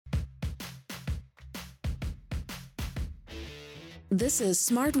This is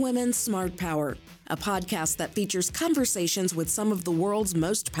Smart Women, Smart Power, a podcast that features conversations with some of the world's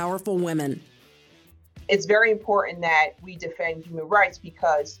most powerful women. It's very important that we defend human rights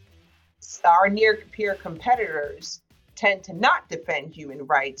because our near-peer competitors tend to not defend human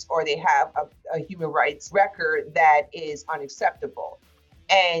rights, or they have a human rights record that is unacceptable.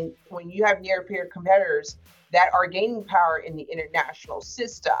 And when you have near-peer competitors that are gaining power in the international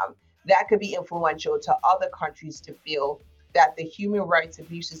system, that could be influential to other countries to feel that the human rights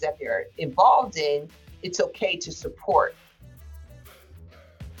abuses that they're involved in, it's okay to support.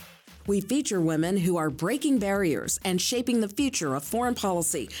 We feature women who are breaking barriers and shaping the future of foreign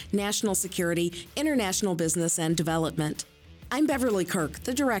policy, national security, international business, and development. I'm Beverly Kirk,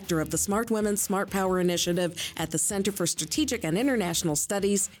 the director of the Smart Women, Smart Power initiative at the Center for Strategic and International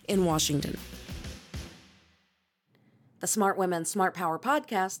Studies in Washington. The Smart Women, Smart Power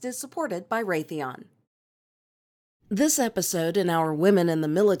podcast is supported by Raytheon. This episode in our Women in the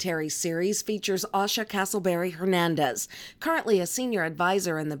Military series features Asha Castleberry-Hernandez, currently a senior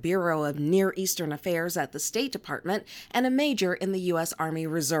advisor in the Bureau of Near Eastern Affairs at the State Department and a major in the U.S. Army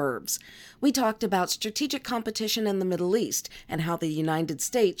Reserves. We talked about strategic competition in the Middle East and how the United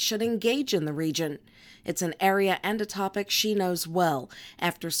States should engage in the region. It's an area and a topic she knows well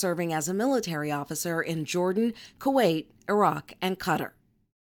after serving as a military officer in Jordan, Kuwait, Iraq, and Qatar.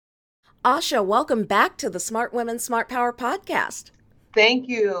 Asha, welcome back to the Smart Women, Smart Power podcast. Thank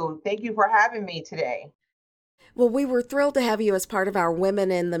you. Thank you for having me today. Well, we were thrilled to have you as part of our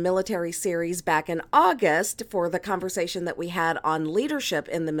Women in the Military series back in August for the conversation that we had on leadership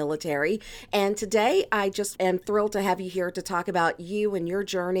in the military. And today, I just am thrilled to have you here to talk about you and your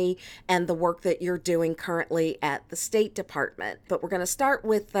journey and the work that you're doing currently at the State Department. But we're going to start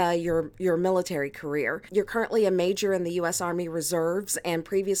with your military career. You're currently a major in the U.S. Army Reserves, and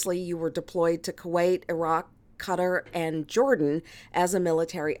previously you were deployed to Kuwait, Iraq, Qatar, and Jordan as a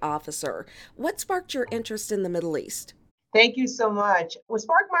military officer. What sparked your interest in the Middle East? Thank you so much. What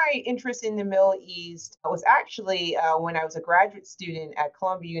sparked my interest in the Middle East was actually when I was a graduate student at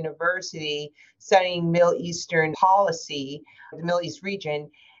Columbia University studying Middle Eastern policy, the Middle East region.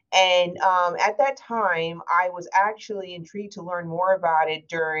 And at that time, I was actually intrigued to learn more about it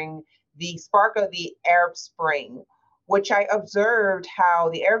during the spark of the Arab Spring, which I observed how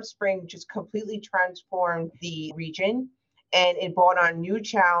the Arab Spring just completely transformed the region, and it brought on new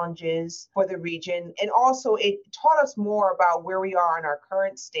challenges for the region. And also it taught us more about where we are in our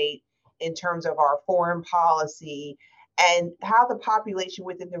current state in terms of our foreign policy and how the population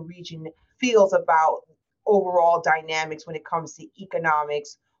within the region feels about overall dynamics when it comes to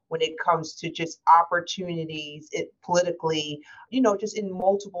economics, when it comes to just opportunities politically, just in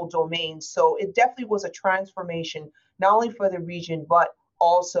multiple domains. So it definitely was a transformation, not only for the region, but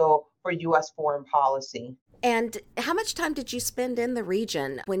also for U.S. foreign policy. And how much time did you spend in the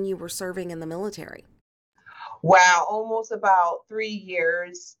region when you were serving in the military? Wow, almost about 3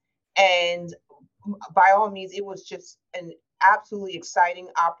 years. And by all means, it was just an absolutely exciting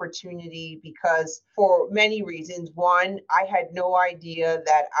opportunity because for many reasons. One, I had no idea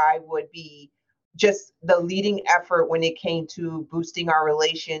that I would be just the leading effort when it came to boosting our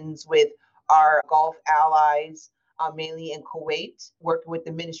relations with our Gulf allies, mainly in Kuwait, worked with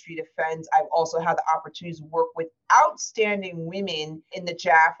the Ministry of Defense. I've also had the opportunity to work with outstanding women in the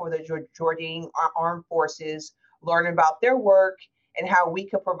JAF, or the Jordanian Armed Forces, learn about their work and how we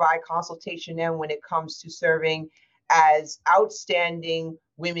could provide consultation then when it comes to serving as outstanding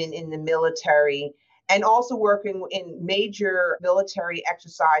women in the military, and also working in major military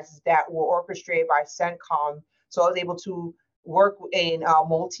exercises that were orchestrated by CENTCOM. So I was able to work in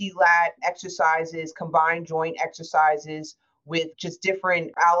multi-lat exercises, combined joint exercises with just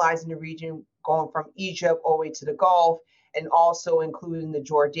different allies in the region, going from Egypt all the way to the Gulf, and also including the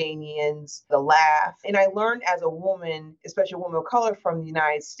Jordanians, the LAF. And I learned as a woman, especially a woman of color from the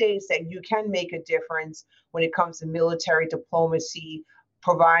United States, that you can make a difference when it comes to military diplomacy,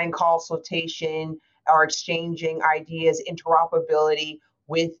 providing consultation or exchanging ideas, interoperability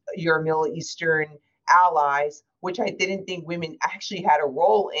with your Middle Eastern allies, which I didn't think women actually had a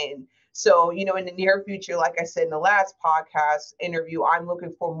role in. So, in the near future, like I said in the last podcast interview, I'm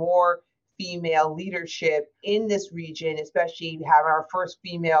looking for more female leadership in this region, especially having our first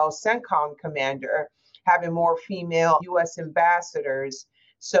female CENTCOM commander, having more female U.S. ambassadors.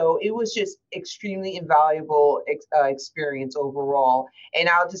 So it was just extremely invaluable experience overall. And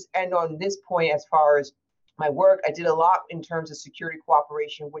I'll just end on this point as far as my work. I did a lot in terms of security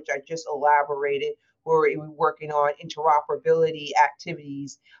cooperation, which I just elaborated. We're working on interoperability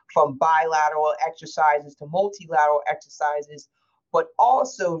activities from bilateral exercises to multilateral exercises, But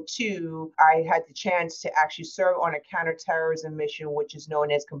also, too, I had the chance to actually serve on a counterterrorism mission, which is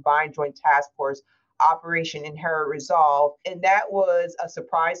known as Combined Joint Task Force Operation Inherent Resolve. And that was a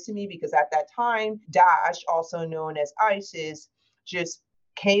surprise to me because at that time, Daesh, also known as ISIS, just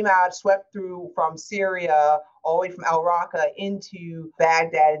came out, swept through from Syria, all the way from Al Raqqa into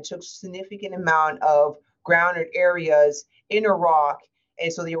Baghdad, and took a significant amount of grounded areas in Iraq.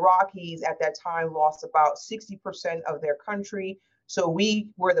 And so the Iraqis at that time lost about 60% of their country. So we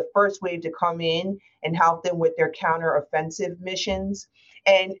were the first wave to come in and help them with their counteroffensive missions.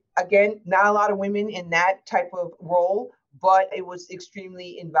 And again, not a lot of women in that type of role, but it was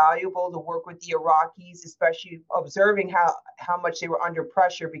extremely invaluable to work with the Iraqis, especially observing how much they were under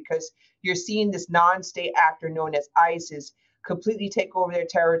pressure, because you're seeing this non-state actor known as ISIS completely take over their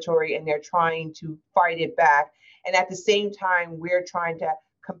territory, and they're trying to fight it back. And at the same time, we're trying to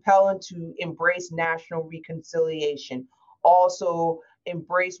compel them to embrace national reconciliation, also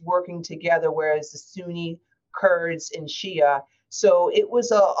embrace working together, whereas the Sunni, Kurds, and Shia. So it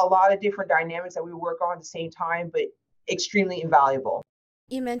was a lot of different dynamics that we work on at the same time, but extremely invaluable.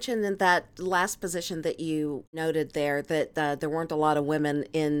 You mentioned in that last position that you noted there that there weren't a lot of women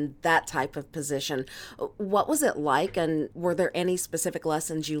in that type of position. What was it like, and were there any specific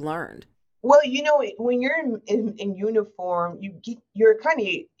lessons you learned? Well, when you're in uniform, you're kind of,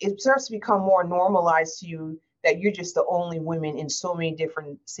 it starts to become more normalized to you that you're just the only women in so many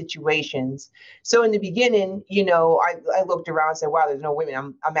different situations. So in the beginning, I looked around and said, wow, there's no women.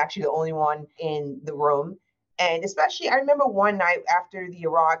 I'm actually the only one in the room. And especially, I remember one night after the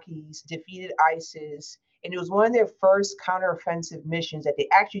Iraqis defeated ISIS, and it was one of their first counteroffensive missions that they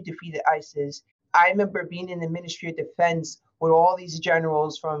actually defeated ISIS. I remember being in the Ministry of Defense with all these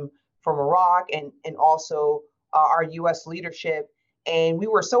generals from Iraq and also our U.S. leadership. And we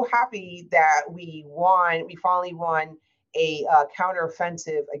were so happy that we won. We finally won a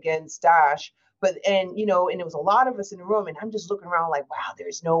counteroffensive against Daesh. And it was a lot of us in the room, and I'm just looking around like, wow,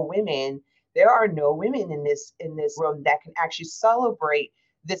 there's no women. There are no women in this room that can actually celebrate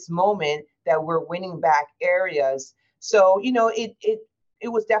this moment that we're winning back areas. So it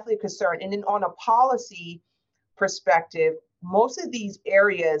was definitely a concern. And then on a policy perspective, most of these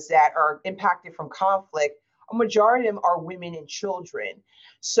areas that are impacted from conflict, a majority of them are women and children.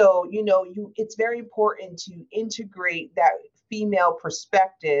 So, it's very important to integrate that female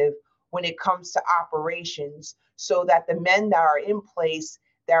perspective when it comes to operations, so that the men that are in place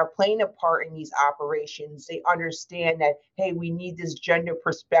that are playing a part in these operations, they understand that, hey, we need this gender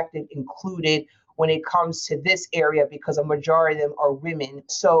perspective included when it comes to this area, because a majority of them are women.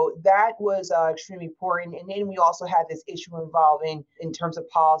 So that was extremely important. And then we also had this issue involving, in terms of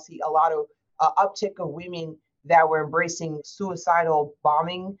policy, a lot of uptick of women that were embracing suicidal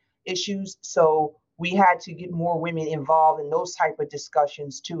bombing issues. So we had to get more women involved in those type of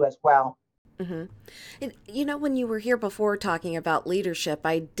discussions too, as well. Mm-hmm. When you were here before talking about leadership,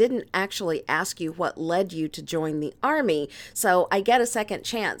 I didn't actually ask you what led you to join the Army. So I get a second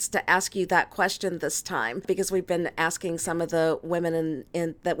chance to ask you that question this time, because we've been asking some of the women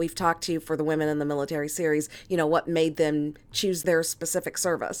in that we've talked to for the Women in the Military series, what made them choose their specific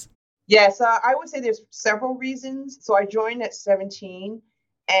service. Yes, I would say there's several reasons. So I joined at 17,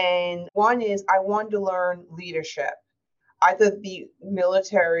 and one is I wanted to learn leadership. I thought the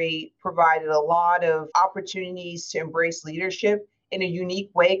military provided a lot of opportunities to embrace leadership in a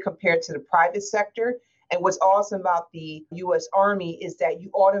unique way compared to the private sector. And what's awesome about the US Army is that you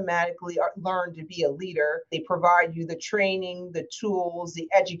automatically learn to be a leader. They provide you the training, the tools, the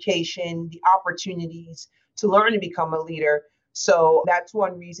education, the opportunities to learn to become a leader. So that's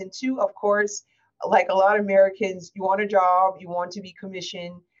one reason. Two, of course, like a lot of Americans, you want a job, you want to be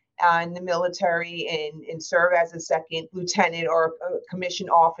commissioned in the military and serve as a second lieutenant or a commissioned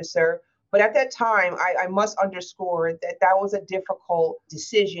officer. But at that time, I must underscore that that was a difficult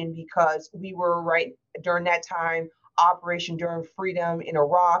decision, because we were right during that time, Operation Enduring Freedom in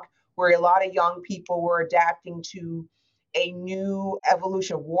Iraq, where a lot of young people were adapting to a new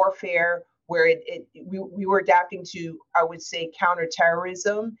evolution of warfare, where we were adapting to, I would say,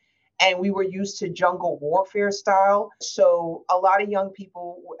 counterterrorism, and we were used to jungle warfare style. So a lot of young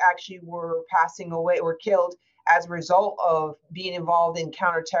people actually were passing away or killed as a result of being involved in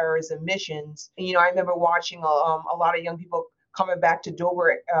counterterrorism missions. And, I remember watching a lot of young people coming back to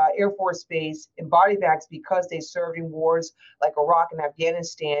Dover Air Force Base in body bags because they served in wars like Iraq and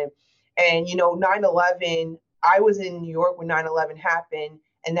Afghanistan. And, 9/11, I was in New York when 9/11 happened.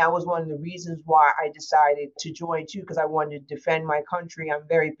 And that was one of the reasons why I decided to join too, because I wanted to defend my country. I'm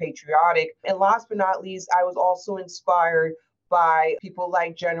very patriotic. And last but not least, I was also inspired by people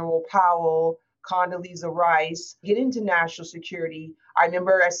like General Powell, Condoleezza Rice get into national security. I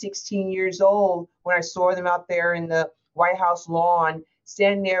remember at 16 years old when I saw them out there in the White House lawn,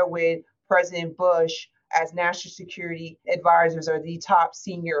 standing there with President Bush as national security advisors or the top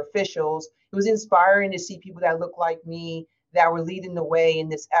senior officials. It was inspiring to see people that look like me that were leading the way in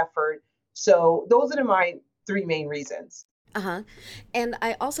this effort. So those are my three main reasons. Uh-huh. And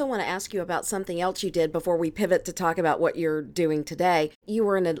I also want to ask you about something else you did before we pivot to talk about what you're doing today. You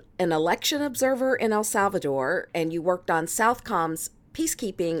were an election observer in El Salvador, and you worked on Southcom's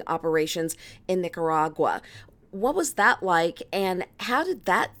peacekeeping operations in Nicaragua. What was that like, and how did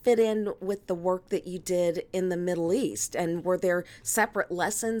that fit in with the work that you did in the Middle East? And were there separate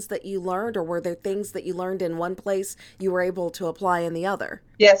lessons that you learned, or were there things that you learned in one place you were able to apply in the other?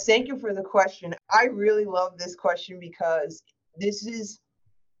 Yes, thank you for the question. I really love this question because this is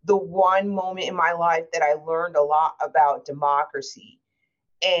the one moment in my life that I learned a lot about democracy.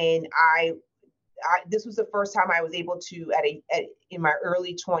 And this was the first time I was able to, in my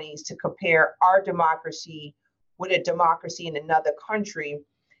early 20s, to compare our democracy with a democracy in another country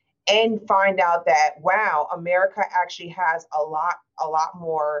and find out that, wow, America actually has a lot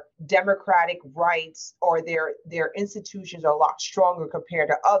more democratic rights, or their institutions are a lot stronger compared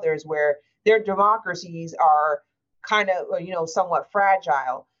to others where their democracies are kind of, somewhat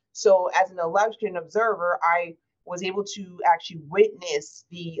fragile. So as an election observer, I was able to actually witness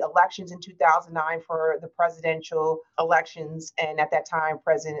the elections in 2009 for the presidential elections. And at that time,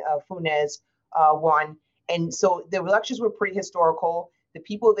 President Funes won. And so the elections were pretty historical. The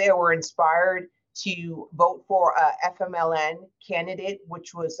people there were inspired to vote for a FMLN candidate,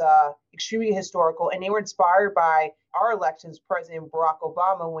 which was extremely historical. And they were inspired by our elections, President Barack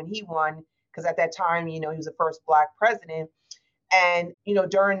Obama, when he won, because at that time, he was the first Black president. And,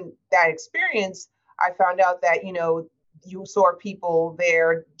 during that experience, I found out that, you saw people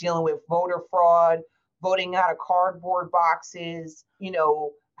there dealing with voter fraud, voting out of cardboard boxes,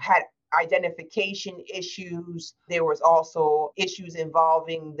 had identification issues. There was also issues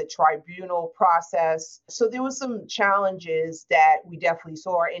involving the tribunal process. So there was some challenges that we definitely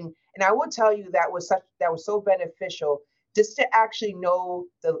saw. And I would tell you that was so beneficial. Just to actually know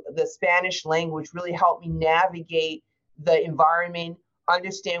the Spanish language really helped me navigate the environment,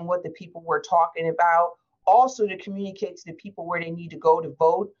 understand what the people were talking about, also to communicate to the people where they need to go to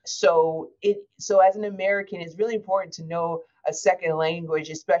vote. So as an American, it's really important to know a second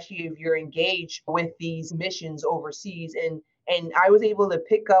language, especially if you're engaged with these missions overseas. And I was able to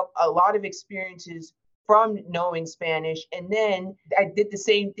pick up a lot of experiences from knowing Spanish. And then I did the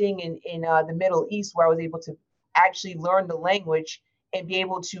same thing in the Middle East, where I was able to actually learn the language and be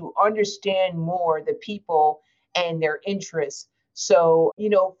able to understand more the people and their interests. So,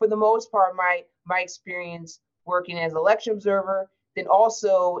 for the most part, my experience working as election observer, then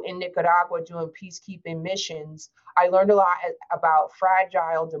also in Nicaragua doing peacekeeping missions, I learned a lot about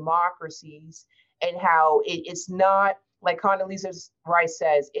fragile democracies and how it's not, like Condoleezza Rice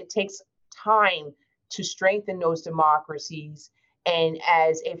says, it takes time to strengthen those democracies. And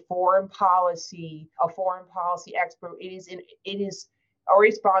as a foreign policy expert, it is our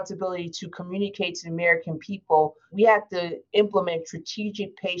responsibility to communicate to the American people. We have to implement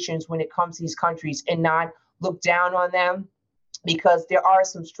strategic patience when it comes to these countries and not look down on them, because there are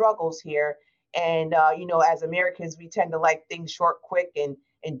some struggles here. And, as Americans, we tend to like things short, quick, and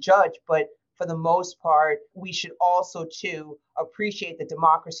judge. But for the most part, we should also, too, appreciate the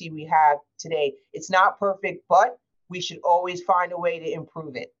democracy we have today. It's not perfect, but we should always find a way to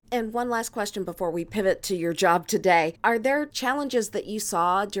improve it. And one last question before we pivot to your job today. Are there challenges that you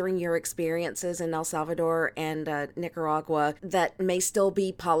saw during your experiences in El Salvador and Nicaragua that may still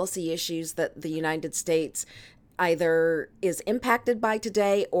be policy issues that the United States either is impacted by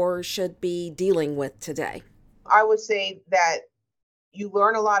today or should be dealing with today? I would say that you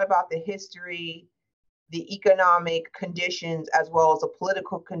learn a lot about the history, the economic conditions, as well as the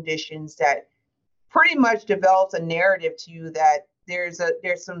political conditions that pretty much develops a narrative to you that there's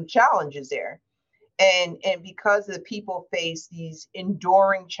some challenges there. And because the people face these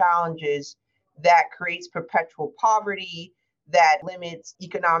enduring challenges that creates perpetual poverty, that limits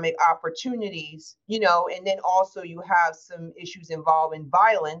economic opportunities, and then also you have some issues involving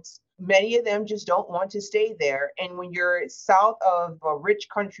violence. Many of them just don't want to stay there. And when you're south of a rich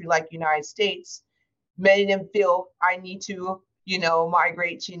country like the United States, many of them feel I need to,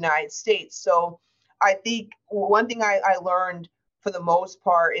 migrate to the United States. So I think one thing I learned for the most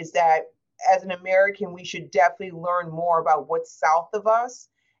part is that as an American, we should definitely learn more about what's south of us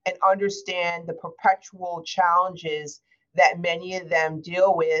and understand the perpetual challenges that many of them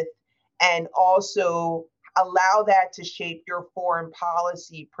deal with, and also allow that to shape your foreign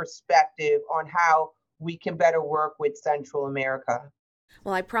policy perspective on how we can better work with Central America.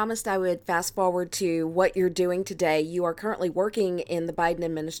 Well, I promised I would fast forward to what you're doing today. You are currently working in the Biden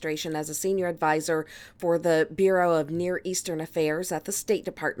administration as a senior advisor for the Bureau of Near Eastern Affairs at the State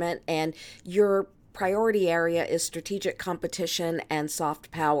Department, and your priority area is strategic competition and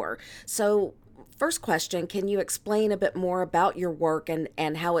soft power. So, first question, can you explain a bit more about your work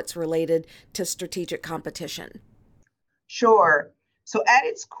and how it's related to strategic competition? Sure. So at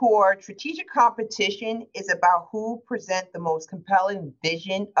its core, strategic competition is about who present the most compelling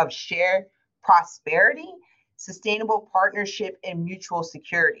vision of shared prosperity, sustainable partnership, and mutual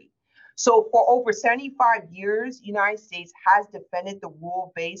security. So for over 75 years, the United States has defended the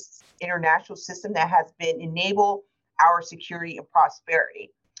rule-based international system that has been enabled our security and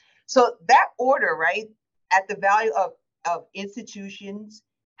prosperity. So that order, right, at the value of institutions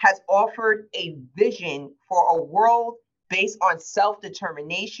has offered a vision for a world based on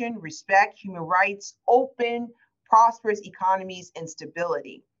self-determination, respect, human rights, open, prosperous economies, and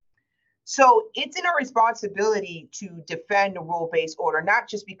stability. So it's in our responsibility to defend the rule-based order, not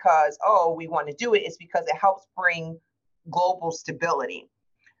just because, oh, we want to do it, it's because it helps bring global stability.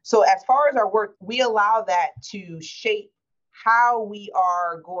 So as far as our work, we allow that to shape how we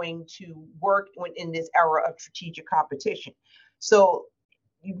are going to work in this era of strategic competition. So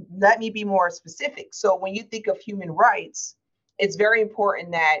let me be more specific. So when you think of human rights, it's very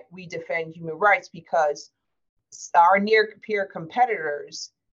important that we defend human rights because our near peer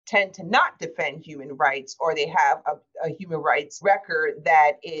competitors tend to not defend human rights, or they have a human rights record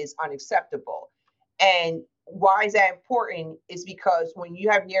that is unacceptable. And why is that important is because when you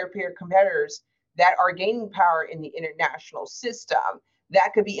have near peer competitors that are gaining power in the international system,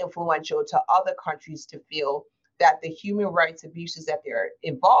 that could be influential to other countries to feel that the human rights abuses that they're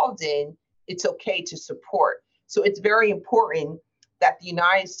involved in, it's okay to support. So it's very important that the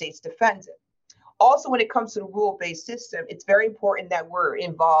United States defends it. Also, when it comes to the rule-based system, it's very important that we're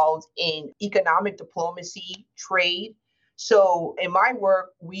involved in economic diplomacy, trade. So in my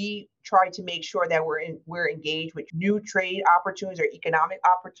work, we try to make sure that we're engaged with new trade opportunities or economic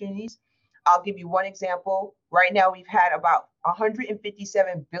opportunities. I'll give you one example. Right now, we've had about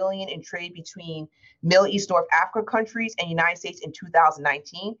 157 billion in trade between Middle East, North Africa countries and United States in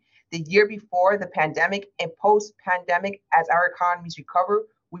 2019. The year before the pandemic and post-pandemic, as our economies recover,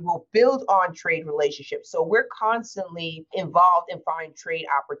 we will build on trade relationships. So we're constantly involved in finding trade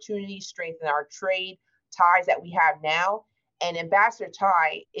opportunities, strengthen our trade ties that we have now. And Ambassador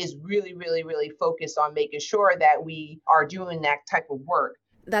Tai is really, really, really focused on making sure that we are doing that type of work.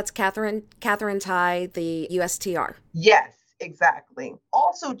 That's Catherine Tai, the USTR. Yes, exactly.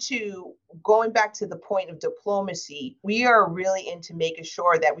 Also, too, going back to the point of diplomacy, we are really into making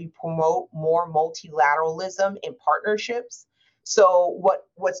sure that we promote more multilateralism in partnerships. So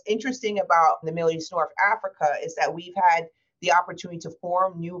what's interesting about the Middle East, North Africa is that we've had the opportunity to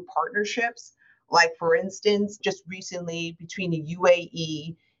form new partnerships. Like, for instance, just recently between the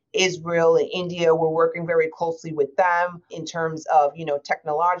UAE, Israel, and India, we're working very closely with them in terms of,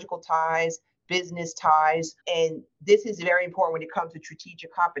 technological ties, business ties. And this is very important when it comes to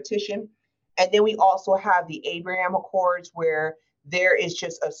strategic competition. And then we also have the Abraham Accords, where there is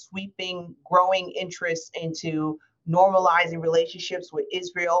just a sweeping, growing interest into normalizing relationships with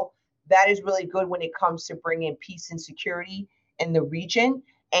Israel. That is really good when it comes to bringing peace and security in the region.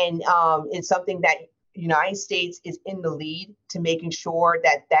 And it's something that United States is in the lead to making sure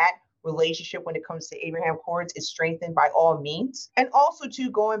that that relationship when it comes to Abraham Accords is strengthened by all means. And also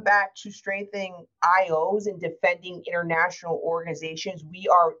to going back to strengthening IOs and defending international organizations, we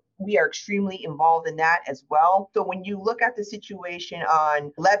are extremely involved in that as well. So when you look at the situation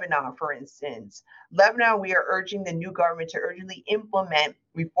on Lebanon, for instance, Lebanon, we are urging the new government to urgently implement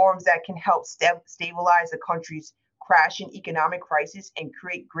reforms that can help stabilize the country's crashing economic crisis and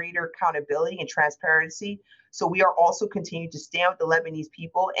create greater accountability and transparency. So we are also continuing to stand with the Lebanese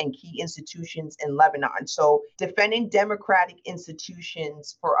people and key institutions in Lebanon. So defending democratic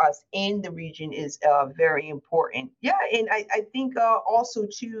institutions for us in the region is very important. Yeah, and I think also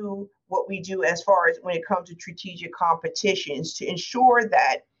too, what we do as far as when it comes to strategic competitions to ensure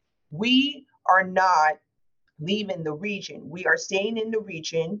that we are not leaving the region. We are staying in the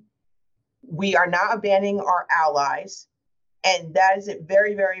region. We are not abandoning our allies. And that is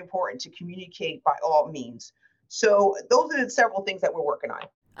very, very important to communicate by all means. So those are the several things that we're working on.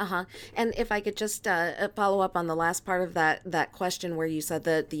 Uh-huh. And if I could just follow up on the last part of that question where you said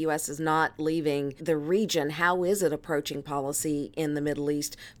that the U.S. is not leaving the region, how is it approaching policy in the Middle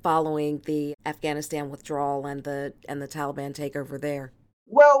East following the Afghanistan withdrawal and the Taliban takeover there?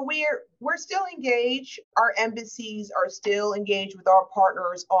 Well, we're still engaged. Our embassies are still engaged with our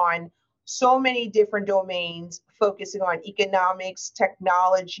partners on so many different domains, focusing on economics,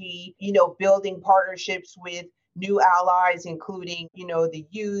 technology, building partnerships with new allies, including, the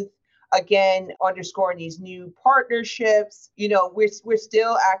youth. Again, underscoring these new partnerships. We're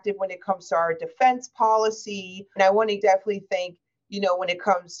still active when it comes to our defense policy. And I want to definitely thank, when it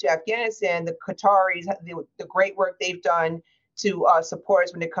comes to Afghanistan, the Qataris, the great work they've done to support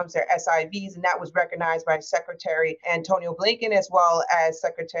us when it comes to SIVs, and that was recognized by Secretary Antonio Blinken as well as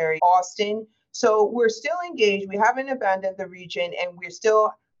Secretary Austin. So we're still engaged. We haven't abandoned the region, and we're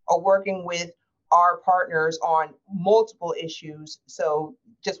still working with our partners on multiple issues. So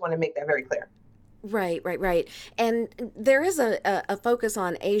just want to make that very clear. Right. And there is a focus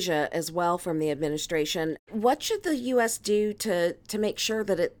on Asia as well from the administration. What should the U.S. do to make sure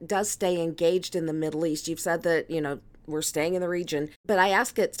that it does stay engaged in the Middle East? You've said that, we're staying in the region, but I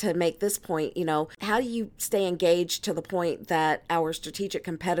ask it to make this point, how do you stay engaged to the point that our strategic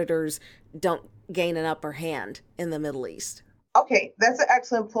competitors don't gain an upper hand in the Middle East? Okay, that's an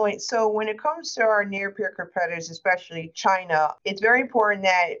excellent point. So when it comes to our near peer competitors, especially China, it's very important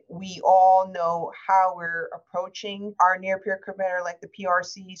that we all know how we're approaching our near peer competitor like the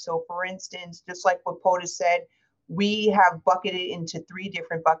PRC. So for instance, just like what POTUS said, we have bucketed into three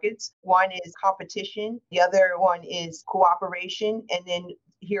different buckets. One is competition, the other one is cooperation, and then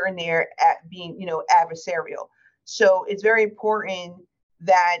here and there at being, adversarial. So it's very important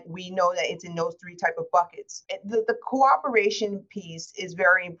that we know that it's in those three type of buckets. The cooperation piece is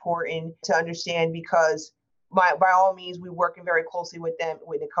very important to understand because by all means, we're working very closely with them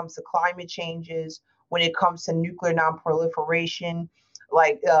when it comes to climate changes, when it comes to nuclear nonproliferation,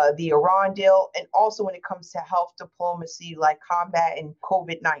 like the Iran deal, and also when it comes to health diplomacy, like combat and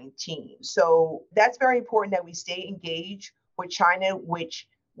COVID-19. So that's very important that we stay engaged with China, which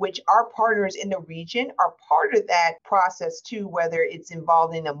our partners in the region are part of that process too, whether it's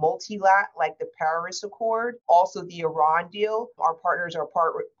involved in a multilat like the Paris Accord, also the Iran deal. Our partners are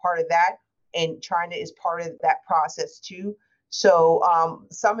part of that, and China is part of that process too. So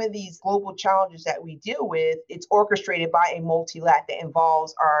some of these global challenges that we deal with, it's orchestrated by a multilat that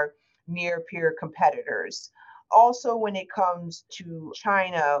involves our near peer competitors. Also, when it comes to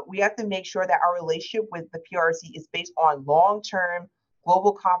China, we have to make sure that our relationship with the PRC is based on long-term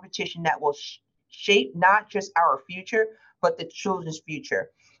global competition that will shape not just our future, but the children's future.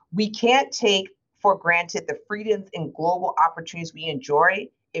 We can't take for granted the freedoms and global opportunities we enjoy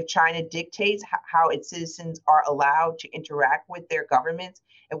if China dictates how its citizens are allowed to interact with their governments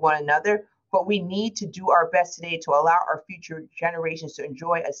and one another. But we need to do our best today to allow our future generations to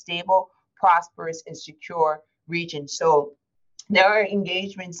enjoy a stable, prosperous, and secure region. So there are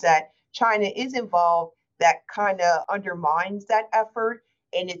engagements that China is involved that kind of undermines that effort.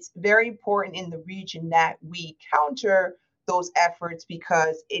 And it's very important in the region that we counter those efforts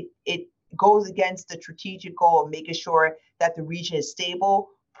because it goes against the strategic goal of making sure that the region is stable,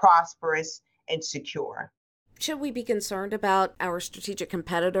 prosperous, and secure. Should we be concerned about our strategic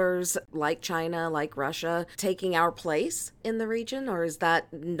competitors like China, like Russia, taking our place in the region, or is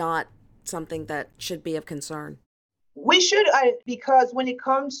that not something that should be of concern? We should, because when it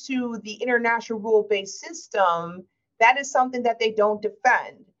comes to the international rule-based system, that is something that they don't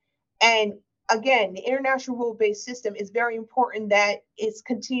defend. And again, the international rule-based system is very important that it's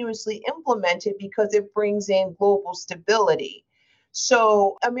continuously implemented because it brings in global stability.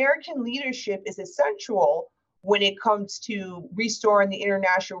 So American leadership is essential when it comes to restoring the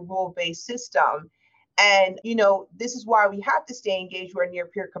international rule-based system. And, this is why we have to stay engaged with our near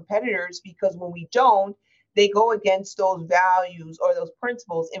peer competitors, because when we don't, they go against those values or those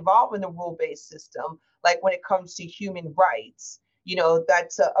principles involved in the rule-based system, like when it comes to human rights.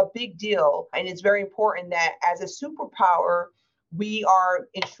 That's a big deal. And it's very important that as a superpower, we are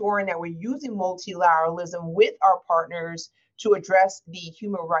ensuring that we're using multilateralism with our partners to address the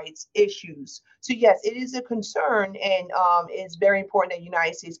human rights issues. So yes, it is a concern, and it's very important that the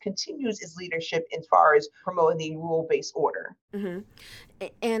United States continues its leadership as far as promoting the rule-based order. Mm-hmm.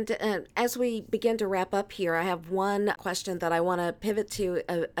 And as we begin to wrap up here, I have one question that I want to pivot to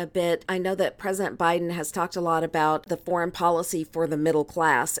a bit. I know that President Biden has talked a lot about the foreign policy for the middle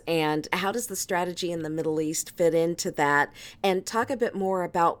class, and how does the strategy in the Middle East fit into that? And talk a bit more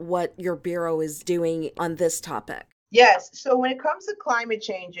about what your bureau is doing on this topic. Yes. So when it comes to climate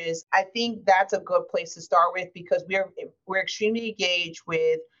changes, I think that's a good place to start with because we're extremely engaged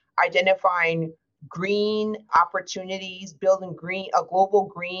with identifying green opportunities, building a global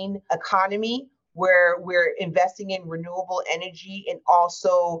green economy where we're investing in renewable energy and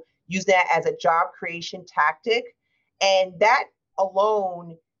also use that as a job creation tactic. And that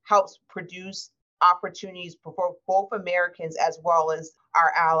alone helps produce opportunities for both Americans as well as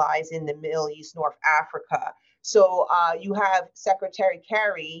our allies in the Middle East, North Africa. So you have Secretary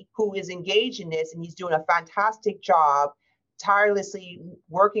Kerry, who is engaged in this, and he's doing a fantastic job, tirelessly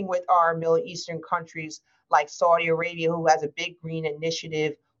working with our Middle Eastern countries like Saudi Arabia, who has a big green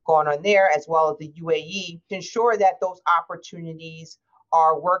initiative going on there, as well as the UAE, to ensure that those opportunities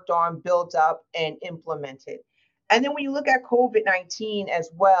are worked on, built up, and implemented. And then when you look at COVID-19 as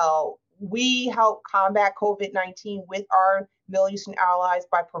well, we help combat COVID-19 with our Middle Eastern allies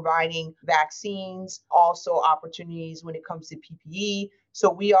by providing vaccines, also opportunities when it comes to PPE. So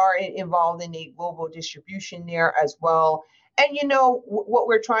we are involved in a global distribution there as well. And, what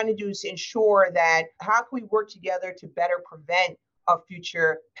we're trying to do is ensure that how can we work together to better prevent a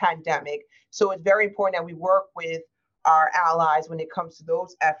future pandemic? So it's very important that we work with our allies when it comes to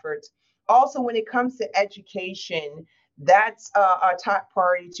those efforts. Also, when it comes to education, that's our top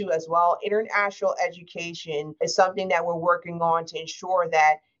priority too as well. International education is something that we're working on to ensure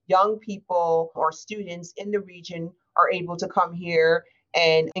that young people or students in the region are able to come here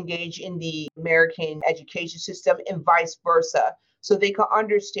and engage in the American education system and vice versa. So they can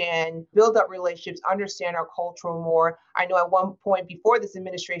understand, build up relationships, understand our culture more. I know at one point before this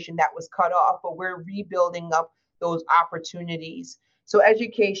administration that was cut off, but we're rebuilding up those opportunities. So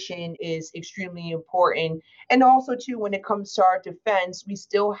education is extremely important. And also, too, when it comes to our defense, we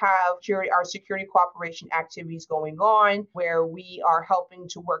still have our security cooperation activities going on, where we are helping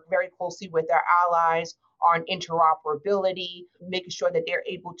to work very closely with our allies on interoperability, making sure that they're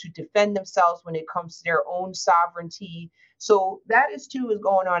able to defend themselves when it comes to their own sovereignty. So that is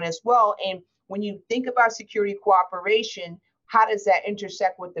going on as well. And when you think about security cooperation, how does that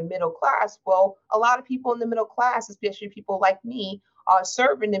intersect with the middle class? Well, a lot of people in the middle class, especially people like me,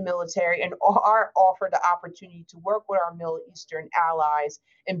 serve in the military and are offered the opportunity to work with our Middle Eastern allies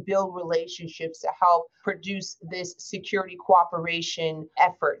and build relationships to help produce this security cooperation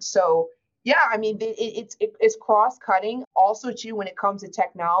effort. So, yeah, I mean, it's cross-cutting. Also, too, when it comes to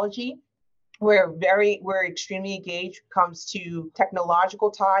technology, we're extremely engaged when it comes to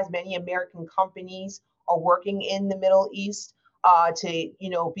technological ties. Many American companies are working in the Middle East to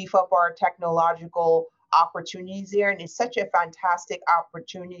beef up our technological opportunities there. And it's such a fantastic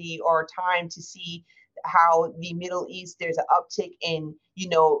opportunity or time to see how the Middle East, there's an uptick in,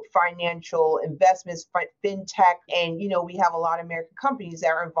 financial investments, fintech, and, we have a lot of American companies that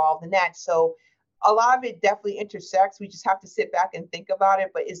are involved in that. So a lot of it definitely intersects. We just have to sit back and think about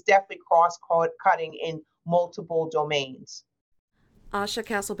it, but it's definitely cross-cutting in multiple domains. Asha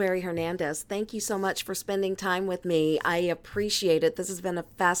Castleberry-Hernandez, thank you so much for spending time with me. I appreciate it. This has been a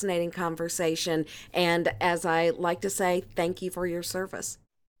fascinating conversation. And as I like to say, thank you for your service.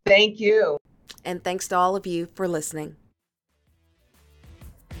 Thank you. And thanks to all of you for listening.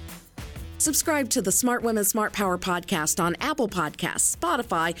 Subscribe to the Smart Women, Smart Power podcast on Apple Podcasts,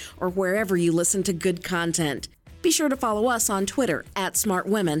 Spotify, or wherever you listen to good content. Be sure to follow us on Twitter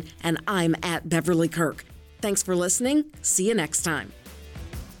 @SmartWomen, and I'm @Beverly Kirk. Thanks for listening. See you next time.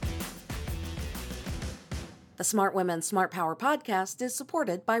 The Smart Women, Smart Power podcast is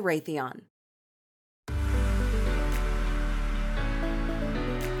supported by Raytheon.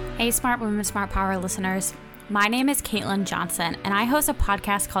 Hey, Smart Women, Smart Power listeners. My name is Caitlin Johnson, and I host a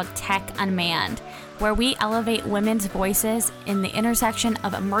podcast called Tech Unmanned, where we elevate women's voices in the intersection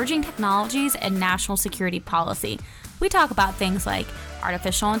of emerging technologies and national security policy. We talk about things like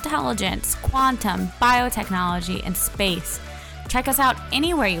artificial intelligence, quantum, biotechnology, and space. Check us out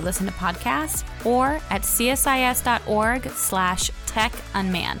anywhere you listen to podcasts or at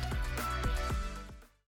csis.org/techunmanned.